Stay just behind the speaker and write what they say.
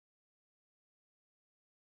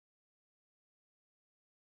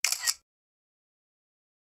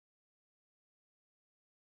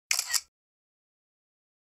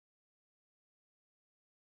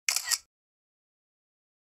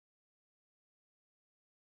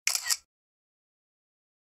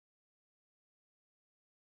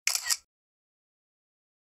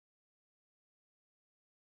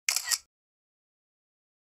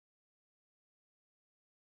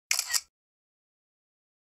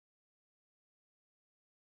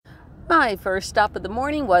My first stop of the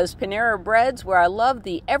morning was Panera Bread's, where I love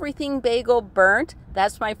the everything bagel burnt.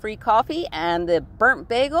 That's my free coffee, and the burnt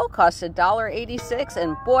bagel cost $1.86,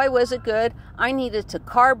 and boy was it good. I needed to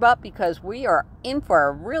carb up because we are in for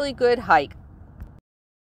a really good hike.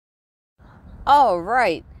 All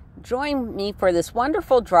right, join me for this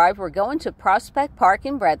wonderful drive. We're going to Prospect Park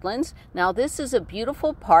in Redlands. Now this is a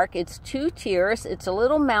beautiful park. It's 2 tiers. It's a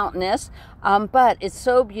little mountainous, but it's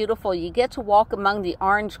so beautiful. You get to walk among the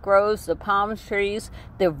orange groves, the palm trees.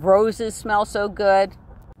 The roses smell so good.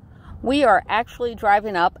 We are actually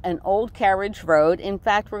driving up an old carriage road. In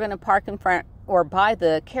fact, we're going to park in front or by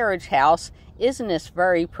the carriage house. Isn't this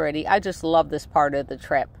very pretty? I just love this part of the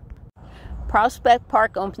trip. Prospect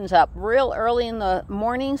Park opens up real early in the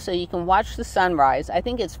morning so you can watch the sunrise. I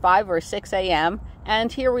think it's 5 or 6 a.m.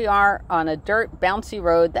 And here we are on a dirt bouncy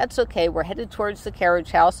road. That's okay. We're headed towards the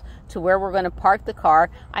carriage house to where we're going to park the car.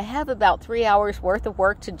 I have about 3 hours worth of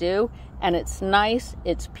work to do, and it's nice,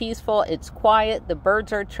 it's peaceful, it's quiet, the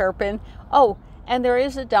birds are chirping. Oh, and there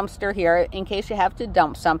is a dumpster here in case you have to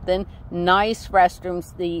dump something. Nice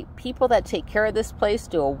restrooms. The people that take care of this place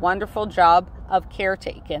do a wonderful job of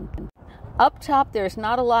caretaking. Up top, there's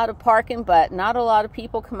not a lot of parking, but not a lot of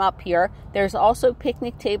people come up here. There's also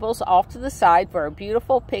picnic tables off to the side for a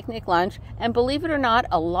beautiful picnic lunch. And believe it or not,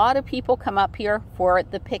 a lot of people come up here for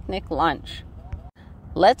the picnic lunch.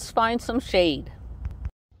 Let's find some shade.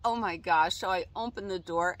 Oh my gosh, so I opened the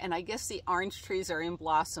door and I guess the orange trees are in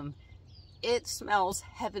blossom. It smells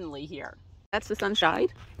heavenly here. That's the sunshine,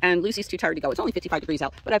 and Lucy's too tired to go. It's only 55 degrees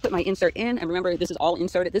out, but I put my insert in, and remember, this is all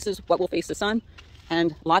inserted. This is what will face the sun.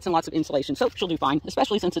 And lots of insulation, so she'll do fine,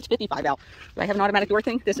 especially since it's 55 out. Do I have an automatic door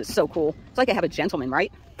thing? This is so cool. It's like I have a gentleman,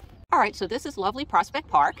 right? All right, so this is lovely Prospect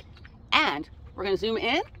Park, and we're going to zoom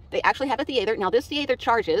in. They actually have a theater. Now, this theater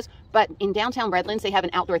charges, but in downtown Redlands, they have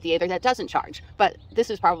an outdoor theater that doesn't charge. But this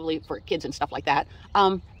is probably for kids and stuff like that.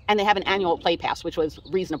 And they have an annual play pass, which was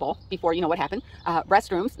reasonable before, you know what happened.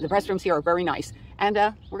 Restrooms, the restrooms here are very nice. And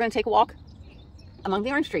we're going to take a walk among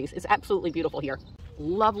the orange trees. It's absolutely beautiful here.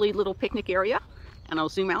 Lovely little picnic area. And I'll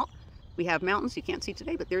zoom out. We have mountains you can't see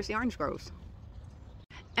today, but there's the orange groves.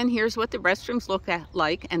 And here's what the restrooms look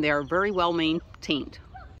like, and they are very well maintained.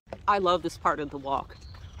 I love this part of the walk.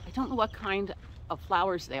 I don't know what kind of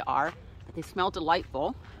flowers they are, but they smell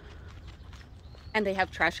delightful. And they have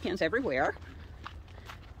trash cans everywhere.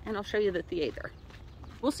 And I'll show you the theater.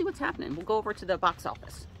 We'll see what's happening. We'll go over to the box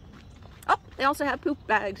office. Oh, they also have poop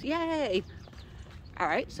bags. Yay! All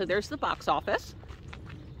right, so there's the box office.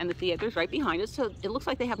 And the theater's right behind us, so it looks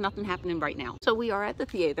like they have nothing happening right now. So we are at the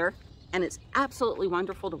theater, and it's absolutely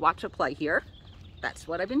wonderful to watch a play here. That's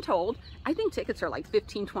what I've been told. I think tickets are like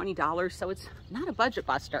 $15, $20, so it's not a budget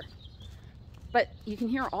buster. But you can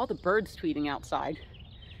hear all the birds tweeting outside.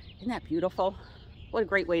 Isn't that beautiful? What a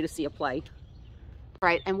great way to see a play. All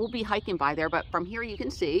right, and we'll be hiking by there, but from here you can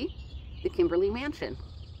see the Kimberly mansion.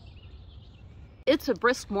 It's a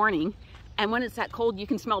brisk morning, and when it's that cold, you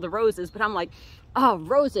can smell the roses, but I'm like, oh,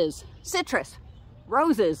 roses, citrus,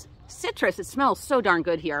 roses, citrus. It smells so darn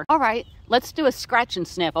good here. All right, let's do a scratch and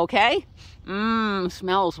sniff, okay?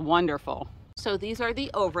 Smells wonderful. So these are the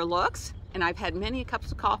overlooks, and I've had many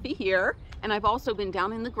cups of coffee here, and I've also been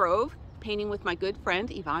down in the grove painting with my good friend,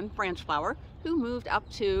 Yvonne Branchflower, who moved up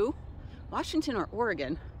to Washington or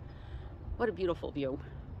Oregon. What a beautiful view.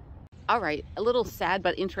 All right, a little sad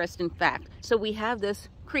but interesting fact. So we have this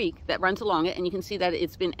creek that runs along it, and you can see that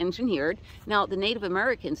it's been engineered. Now, the Native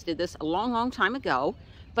Americans did this a long, long time ago,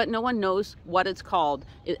 but no one knows what it's called.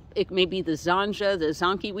 It may be the Zanja, the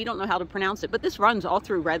Zonki. We don't know how to pronounce it, but this runs all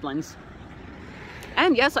through Redlands.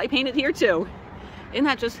 And yes, I painted here too. Isn't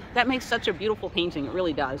that just, that makes such a beautiful painting. It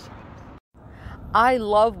really does. I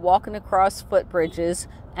love walking across footbridges,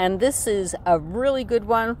 and this is a really good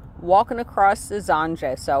one, walking across the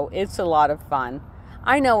Zanja, so it's a lot of fun.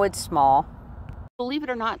 I know it's small. Believe it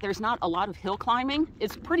or not, there's not a lot of hill climbing.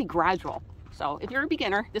 It's pretty gradual. So if you're a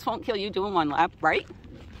beginner, this won't kill you doing one lap, right?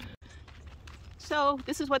 So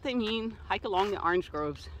this is what they mean, hike along the orange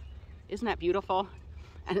groves. Isn't that beautiful?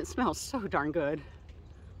 And it smells so darn good.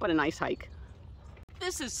 What a nice hike.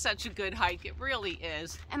 This is such a good hike, it really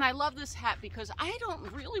is. And I love this hat because I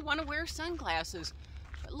don't really want to wear sunglasses.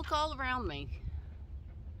 But look all around me.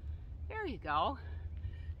 There you go.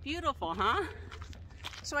 Beautiful, huh?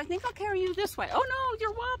 So I think I'll carry you this way. Oh no,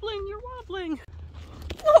 you're wobbling, you're wobbling.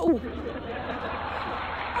 Whoa!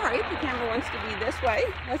 All right, the camera wants to be this way.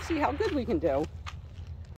 Let's see how good we can do.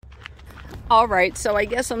 All right, so I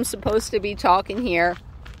guess I'm supposed to be talking here.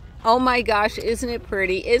 Oh my gosh, isn't it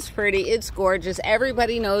pretty? It's pretty, it's gorgeous.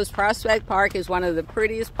 Everybody knows Prospect Park is one of the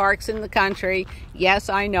prettiest parks in the country. Yes,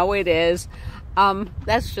 I know it is.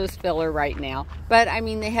 That's just filler right now. But I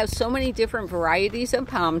mean, they have so many different varieties of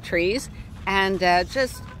palm trees, and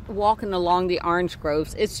just walking along the orange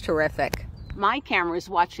groves, it's terrific. My camera is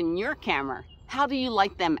watching your camera. How do you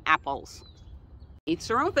like them apples? Gates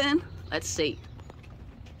are open. Let's see.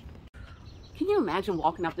 Can you imagine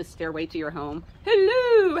walking up the stairway to your home?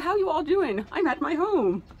 Hello, how you all doing? I'm at my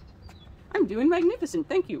home. I'm doing magnificent,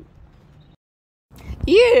 thank you.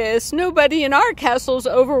 Yes, nobody in our castle's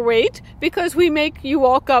overweight because we make you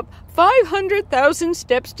walk up 500,000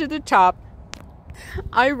 steps to the top.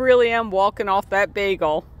 I really am walking off that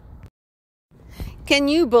bagel. Can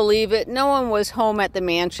you believe it? No one was home at the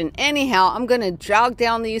mansion. Anyhow, I'm going to jog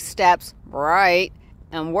down these steps, right,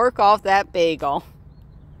 and work off that bagel.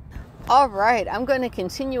 All right, I'm going to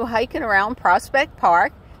continue hiking around Prospect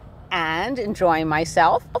Park and enjoying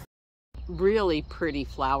myself. Really pretty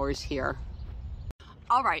flowers here.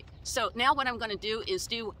 All right, so now what I'm going to do is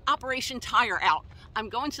do Operation Tire Out. I'm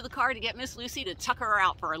going to the car to get Miss Lucy to tuck her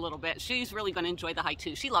out for a little bit. She's really going to enjoy the hike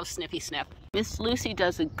too. She loves Sniffy Sniff. Miss Lucy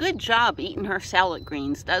does a good job eating her salad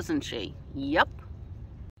greens, doesn't she? Yep.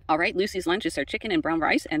 All right, Lucy's lunch is her chicken and brown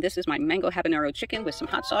rice, and this is my mango habanero chicken with some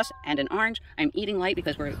hot sauce and an orange. I'm eating light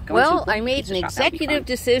because we're going to... Well, I made an executive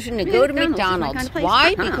decision to go to McDonald's.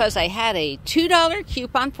 Why? Because I had a $2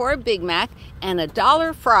 coupon for a Big Mac and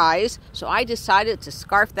 $1 fries, so I decided to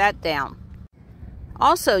scarf that down.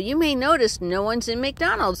 Also, you may notice no one's in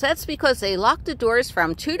McDonald's. That's because they lock the doors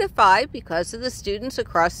from 2 to 5 because of the students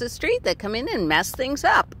across the street that come in and mess things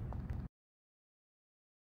up.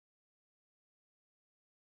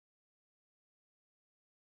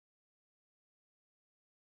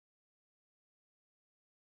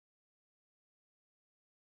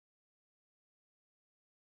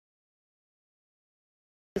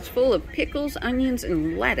 It's full of pickles, onions,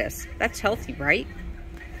 and lettuce. That's healthy, right?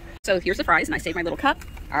 So here's the fries, and I saved my little cup.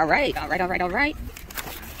 All right.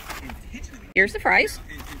 Here's the fries.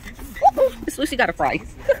 Miss Lucy got a fry.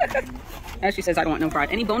 As she says, I don't want no fries.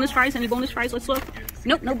 Any bonus fries? Any bonus fries? Let's look.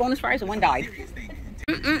 Nope, no bonus fries, and one died.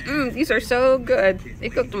 These are so good. They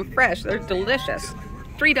cooked them fresh. They're delicious.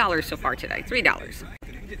 $3 so far today.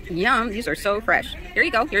 $3. Yum, these are so fresh. Here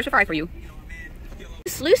you go. Here's a fry for you.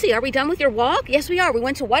 Miss Lucy, are we done with your walk? Yes, we are. We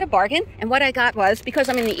went to What a Bargain, and what I got was, because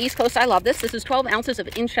I'm in the East Coast, I love this. This is 12 ounces of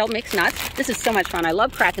in-shell mixed nuts. This is so much fun. I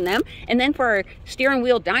love cracking them. And then for our steering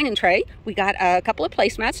wheel dining tray, we got a couple of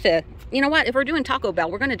placemats to, you know what, if we're doing Taco Bell,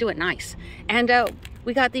 we're going to do it nice. And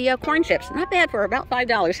we got the corn chips. Not bad for about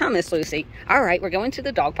 $5, huh, Miss Lucy? All right, we're going to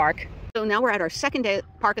the dog park. So now we're at our second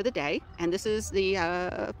park of the day, and this is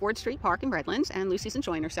the Ford Street Park in Redlands, and Lucy's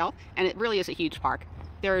enjoying herself, and it really is a huge park.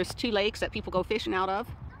 There's 2 lakes that people go fishing out of,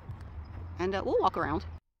 and we'll walk around.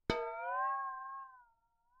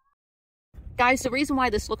 Guys, the reason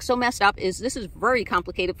why this looks so messed up is this is very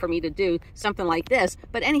complicated for me to do something like this.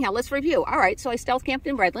 But anyhow, let's review. All right, so I stealth camped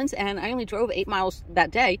in Redlands, and I only drove 8 miles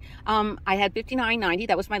that day. I had $59.90.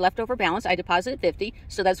 That was my leftover balance. I deposited $50,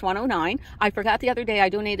 so that's $109. I forgot the other day I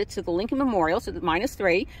donated to the Lincoln Memorial, so that's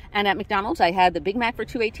 -3. And at McDonald's, I had the Big Mac for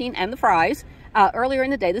 $2.18 and the fries. Earlier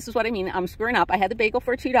in the day, this is what I mean, I'm screwing up. I had the bagel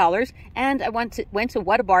for $2, and I went to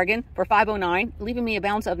What a Bargain for $5.09, leaving me a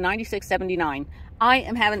balance of $96.79. I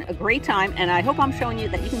am having a great time, and I hope I'm showing you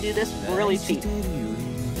that you can do this really cheap.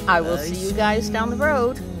 I will see you guys down the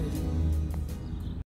road.